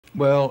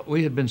Well,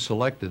 we had been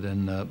selected,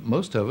 and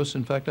most of us,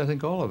 in fact, I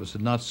think all of us,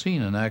 had not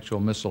seen an actual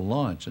missile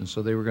launch. And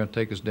so they were going to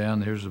take us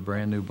down. Here's a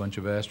brand new bunch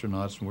of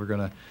astronauts, and we're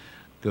going to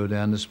go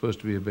down. This is supposed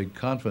to be a big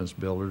confidence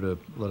builder to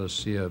let us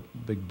see a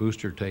big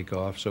booster take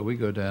off. So we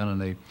go down,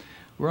 and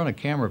we're on a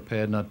camera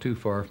pad not too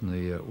far from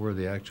the where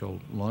the actual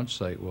launch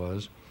site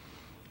was.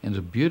 And it's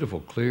a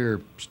beautiful,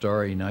 clear,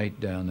 starry night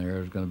down there.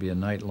 It was going to be a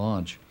night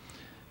launch.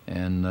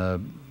 And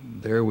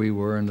there we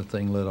were, and the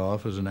thing lit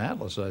off as an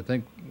Atlas, I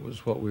think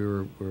was what we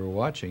were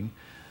watching,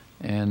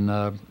 and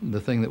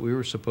the thing that we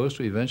were supposed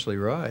to eventually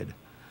ride.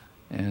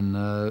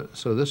 And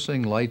so this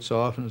thing lights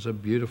off, and it's a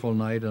beautiful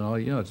night, and all.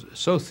 You know, it's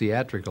so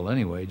theatrical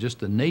anyway. Just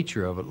the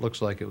nature of it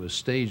looks like it was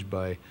staged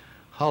by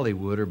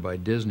Hollywood or by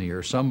Disney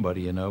or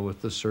somebody, you know,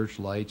 with the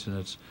searchlights, and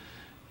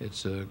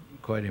it's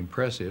quite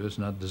impressive. It's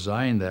not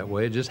designed that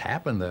way; it just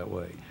happened that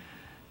way.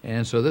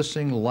 And so this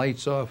thing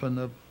lights off, and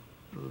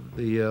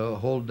the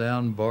hold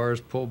down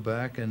bars pull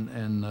back,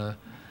 and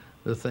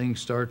the thing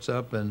starts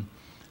up. And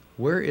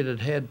where it had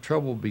had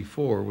trouble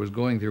before was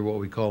going through what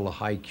we call the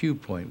high Q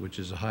point, which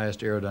is the highest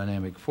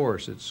aerodynamic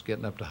force. It's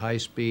getting up to high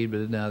speed,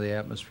 but it's not the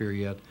atmosphere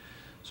yet.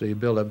 So you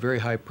build up very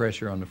high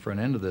pressure on the front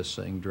end of this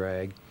thing,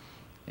 drag.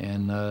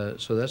 And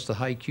so that's the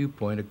high Q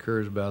point,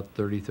 occurs about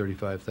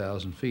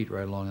 35,000 feet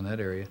right along in that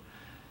area.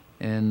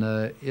 And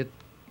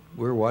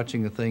we're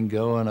watching the thing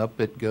go, and up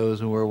it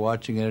goes, and we're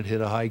watching it hit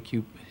the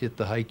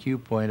high Q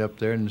point up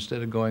there, and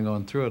instead of going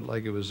on through it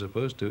like it was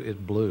supposed to,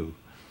 it blew.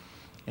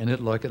 And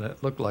it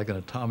looked like an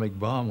atomic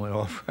bomb went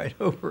off right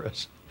over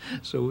us.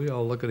 So we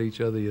all look at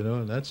each other, you know,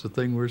 and that's the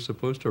thing we're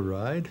supposed to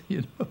ride,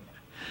 you know.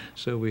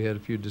 So we had a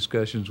few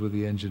discussions with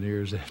the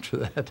engineers after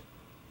that.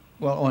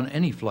 Well, on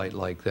any flight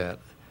like that,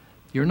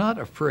 you're not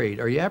afraid.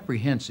 Are you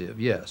apprehensive?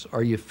 Yes.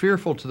 Are you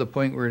fearful to the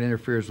point where it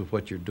interferes with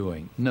what you're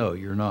doing? No,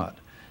 you're not.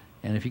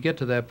 And if you get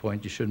to that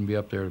point, you shouldn't be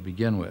up there to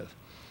begin with.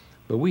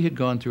 But we had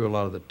gone through a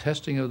lot of the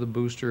testing of the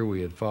booster.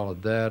 We had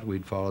followed that.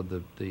 We'd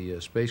followed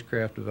the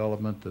spacecraft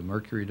development, the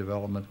Mercury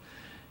development.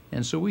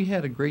 And so we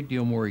had a great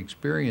deal more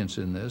experience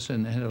in this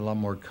and had a lot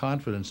more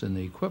confidence in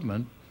the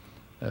equipment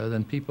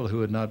than people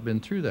who had not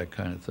been through that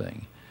kind of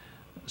thing.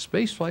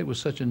 Spaceflight was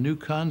such a new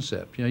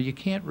concept. You know, you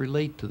can't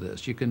relate to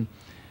this. You can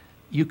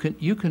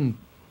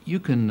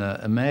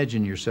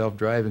imagine yourself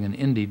driving an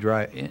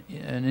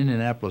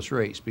Indianapolis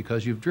race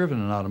because you've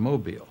driven an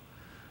automobile.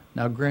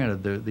 Now,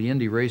 granted, the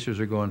Indy racers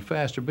are going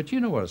faster, but you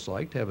know what it's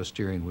like to have a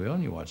steering wheel,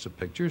 and you watch the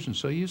pictures, and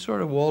so you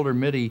sort of Walter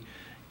Mitty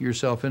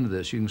yourself into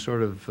this. You can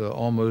sort of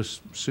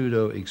almost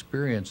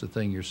pseudo-experience the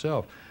thing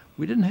yourself.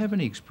 We didn't have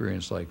any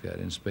experience like that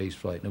in space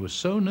flight, and it was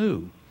so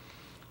new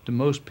to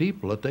most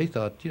people that they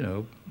thought, you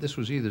know, this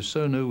was either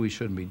so new we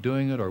shouldn't be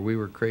doing it, or we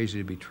were crazy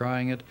to be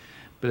trying it.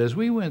 But as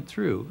we went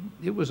through,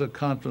 it was a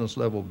confidence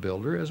level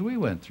builder as we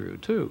went through,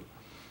 too,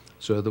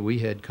 so that we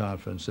had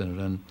confidence in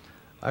it. And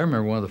I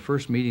remember one of the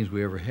first meetings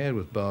we ever had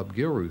with Bob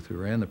Gilruth, who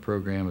ran the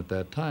program at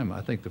that time.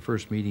 I think the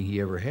first meeting he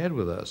ever had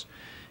with us,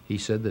 he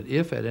said that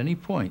if at any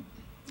point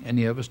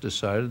any of us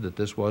decided that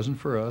this wasn't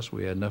for us,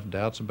 we had enough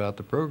doubts about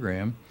the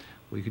program,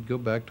 we could go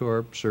back to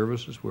our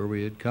services where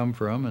we had come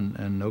from,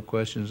 and no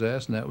questions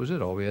asked, and that was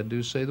it. All we had to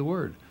do is say the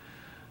word.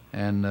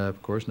 And,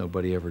 of course,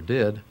 nobody ever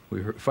did. We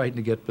were fighting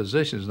to get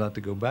positions, not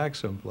to go back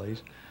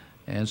someplace.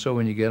 And so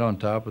when you get on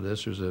top of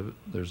this, and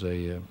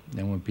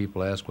when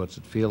people ask what's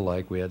it feel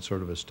like, we had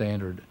sort of a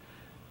standard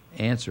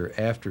answer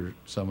after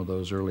some of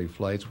those early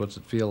flights. What's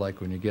it feel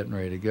like when you're getting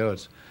ready to go?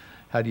 It's,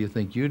 how do you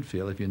think you'd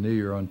feel if you knew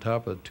you're on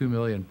top of 2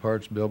 million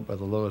parts built by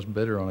the lowest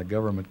bidder on a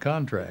government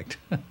contract?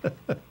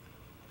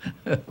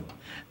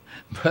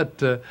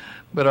 But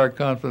our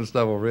confidence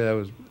level, that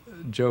was a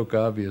joke,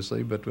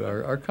 obviously, but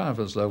our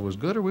confidence level was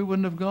good, or we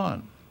wouldn't have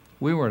gone.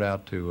 We weren't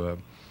out to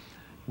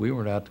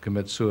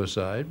commit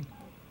suicide.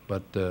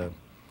 But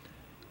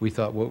we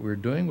thought what we were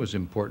doing was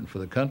important for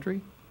the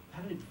country.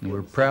 And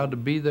we're proud to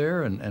be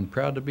there and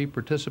proud to be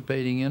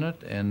participating in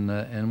it,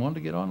 and wanted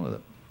to get on with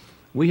it.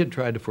 We had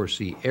tried to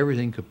foresee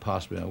everything could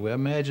possibly. We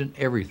imagined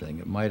everything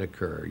that might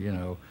occur, you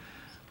know,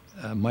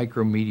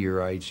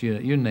 micrometeorites,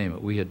 you name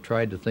it. We had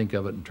tried to think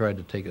of it and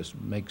tried to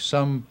make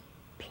some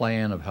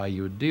plan of how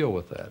you would deal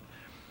with that.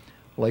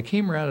 Well, I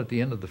came around at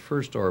the end of the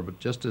first orbit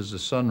just as the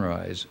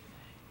sunrise,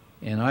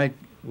 and I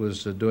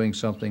was doing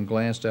something,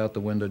 glanced out the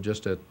window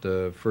just at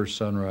the first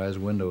sunrise.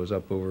 Window was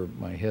up over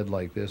my head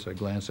like this. I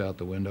glanced out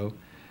the window,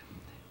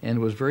 and it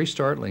was very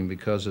startling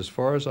because as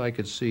far as I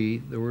could see,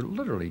 there were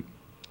literally,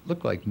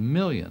 looked like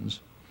millions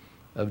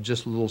of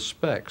just little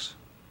specks,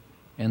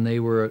 and they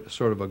were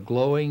sort of a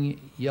glowing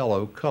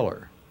yellow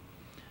color.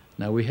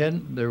 Now we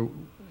hadn't,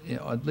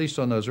 at least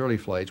on those early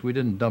flights, we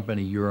didn't dump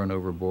any urine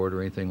overboard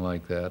or anything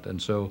like that,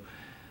 and so,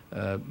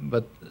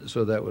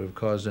 so that would have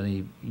caused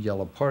any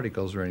yellow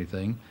particles or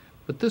anything.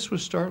 But this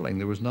was startling.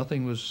 There was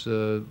nothing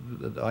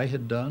that I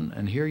had done,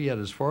 and here yet,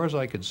 as far as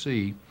I could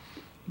see,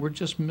 were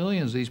just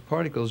millions of these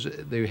particles.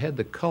 They had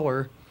the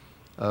color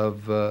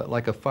of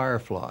like a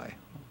firefly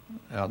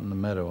out in the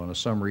meadow on a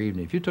summer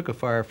evening. If you took a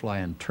firefly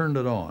and turned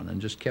it on and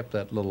just kept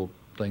that little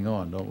thing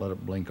on, don't let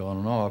it blink on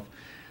and off,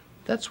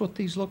 That's what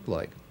these looked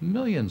like.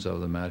 Millions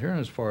of them out here, and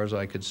as far as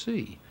I could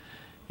see.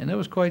 And that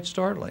was quite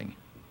startling.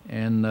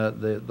 And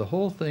the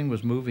whole thing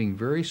was moving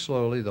very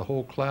slowly, the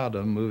whole cloud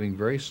of them moving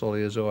very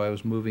slowly as though I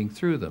was moving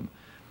through them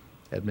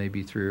at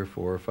maybe 3 or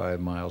 4 or 5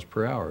 miles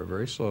per hour,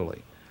 very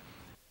slowly.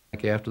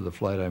 Like after the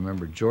flight, I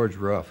remember George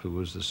Ruff, who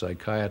was the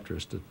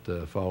psychiatrist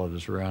that followed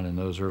us around in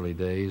those early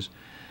days.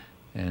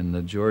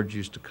 And George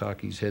used to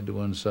cock his head to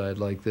one side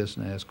like this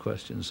and ask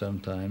questions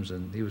sometimes.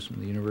 And he was from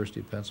the University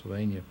of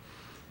Pennsylvania.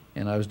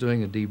 And I was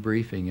doing a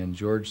debriefing, and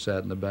George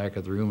sat in the back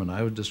of the room, and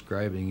I was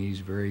describing these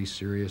very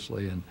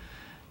seriously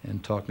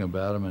and talking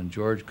about them. And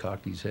George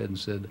cocked his head and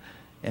said,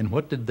 "And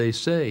what did they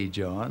say,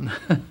 John?"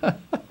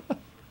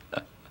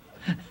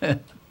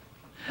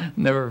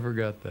 Never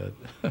forgot that.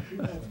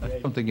 I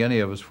don't think any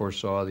of us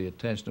foresaw the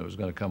attention that was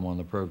going to come on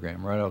the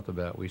program. Right off the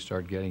bat, we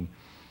start getting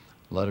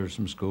letters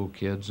from school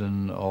kids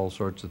and all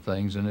sorts of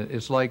things. And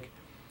it's like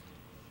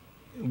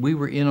we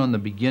were in on the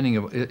beginning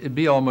of, it'd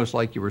be almost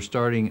like you were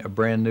starting a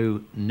brand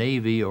new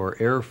Navy or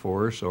Air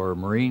Force or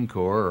Marine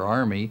Corps or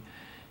Army,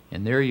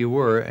 and there you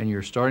were, and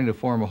you're starting to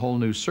form a whole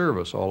new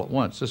service all at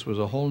once. This was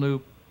a whole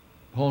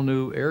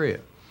new area.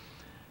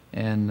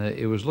 And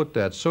it was looked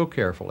at so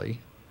carefully,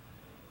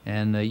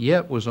 and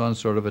yet was on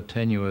sort of a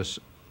tenuous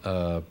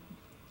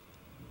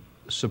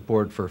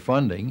support for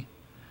funding.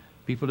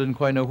 People didn't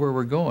quite know where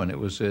we're going. It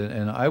was,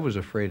 and I was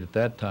afraid at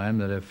that time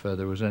that if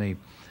there was any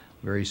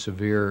very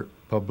severe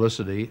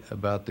publicity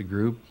about the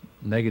group,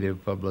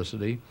 negative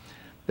publicity,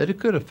 that it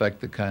could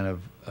affect the kind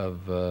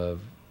of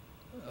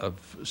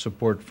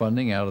support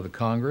funding out of the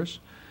Congress.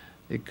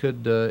 It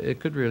could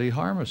really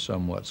harm us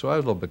somewhat. So I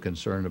was a little bit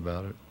concerned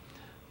about it.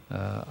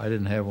 I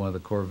didn't have one of the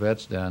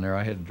Corvettes down there.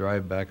 I had to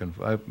drive back and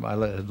I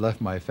had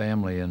left my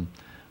family in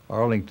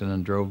Arlington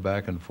and drove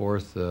back and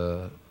forth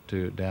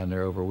down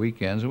there over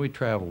weekends, and we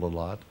traveled a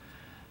lot.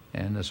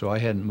 And so I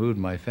hadn't moved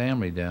my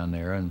family down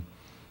there, and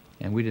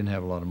we didn't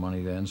have a lot of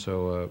money then.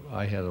 So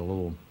I had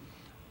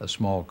a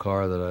small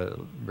car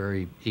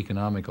very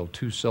economical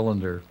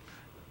 2-cylinder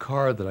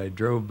car that I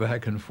drove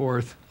back and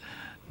forth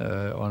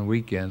on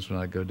weekends when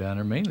I go down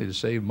there, mainly to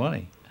save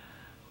money.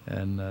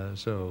 And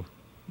so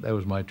that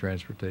was my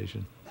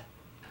transportation.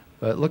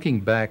 But looking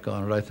back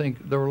on it, I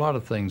think there were a lot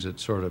of things that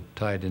sort of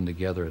tied in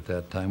together at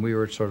that time. We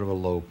were at sort of a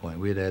low point.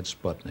 We had had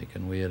Sputnik,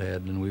 and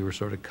we were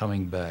sort of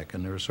coming back,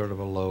 and there was sort of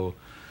a low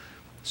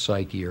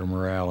psyche or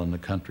morale in the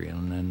country.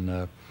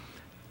 And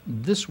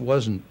this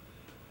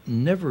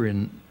never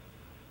in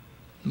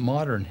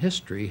modern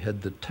history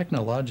had the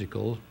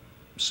technological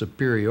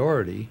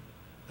superiority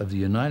of the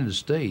United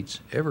States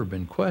ever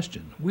been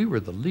questioned. We were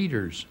the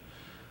leaders.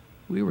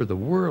 We were the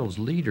world's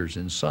leaders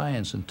in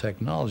science and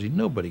technology.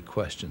 Nobody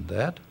questioned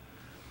that.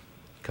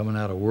 Coming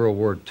out of World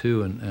War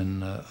II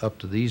and up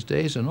to these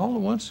days, and all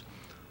at once,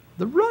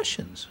 the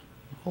Russians,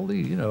 all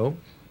the, a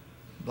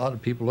lot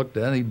of people looked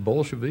at the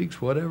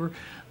Bolsheviks, whatever,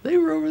 they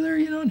were over there,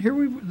 and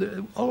here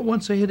all at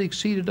once they had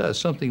exceeded us,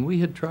 something we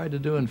had tried to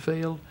do and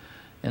failed,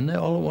 and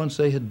all at once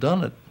they had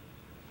done it,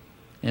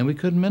 and we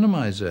couldn't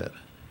minimize that.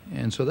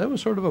 And so that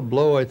was sort of a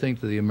blow, I think,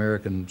 to the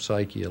American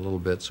psyche a little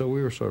bit. So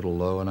we were sort of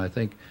low, and I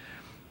think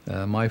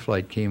my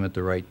flight came at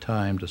the right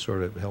time to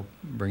sort of help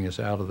bring us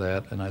out of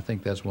that, and I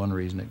think that's one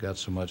reason it got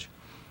so much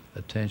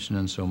attention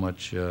and so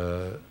much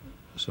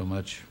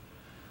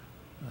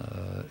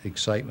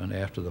excitement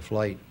after the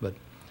flight. But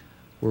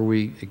were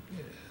we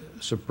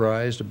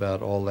surprised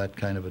about all that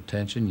kind of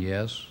attention?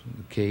 Yes.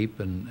 The Cape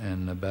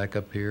and back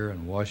up here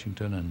in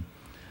Washington, and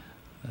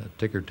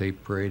ticker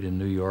tape parade in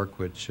New York,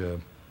 which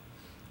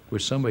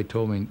somebody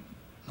told me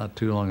not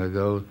too long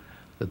ago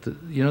that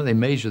they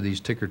measure these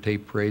ticker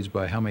tape parades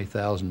by how many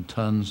thousand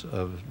tons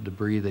of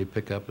debris they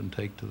pick up and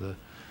take to the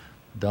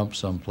dump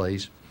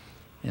someplace.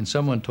 And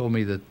someone told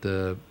me that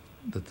the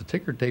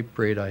ticker tape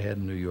parade I had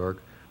in New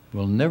York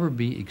will never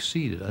be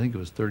exceeded. I think it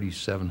was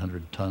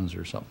 3,700 tons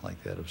or something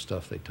like that of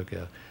stuff they took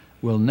out.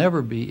 Will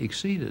never be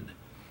exceeded.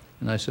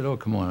 And I said, oh,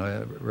 come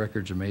on,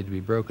 records are made to be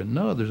broken.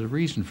 No, there's a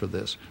reason for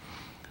this.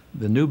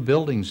 The new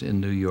buildings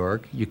in New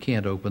York, you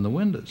can't open the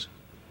windows.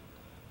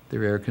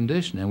 They're air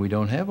conditioned, and we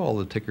don't have all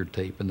the ticker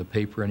tape and the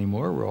paper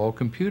anymore. We're all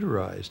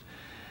computerized.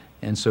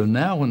 And so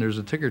now when there's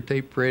a ticker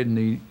tape parade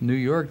in New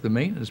York, the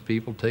maintenance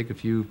people take a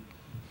few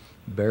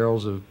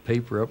barrels of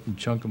paper up and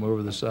chunk them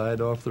over the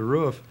side off the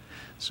roof.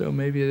 So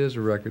maybe it is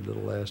a record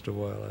that'll last a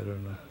while. I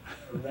don't know.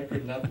 A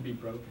record not to be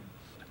broken.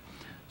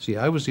 See,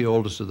 I was the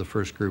oldest of the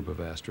first group of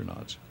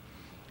astronauts.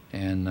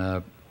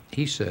 And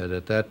he said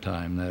at that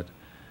time that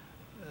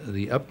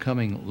the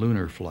upcoming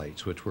lunar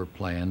flights, which were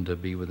planned to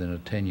be within a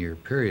 10-year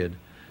period,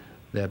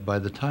 that by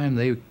the time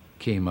they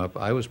came up,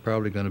 I was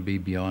probably going to be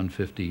beyond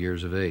 50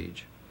 years of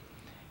age.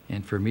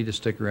 And for me to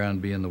stick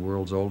around being the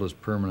world's oldest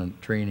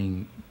permanent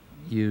training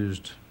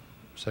used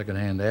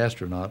second-hand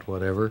astronaut,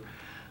 whatever,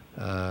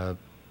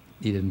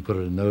 he didn't put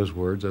it in those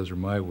words, those are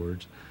my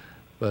words,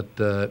 but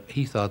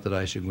he thought that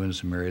I should go into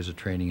some areas of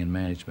training and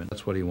management.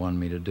 That's what he wanted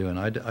me to do, and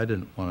I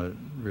didn't want to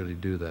really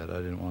do that. I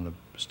didn't want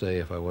to stay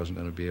if I wasn't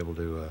going to be able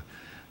to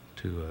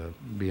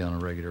be on a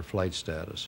regular flight status.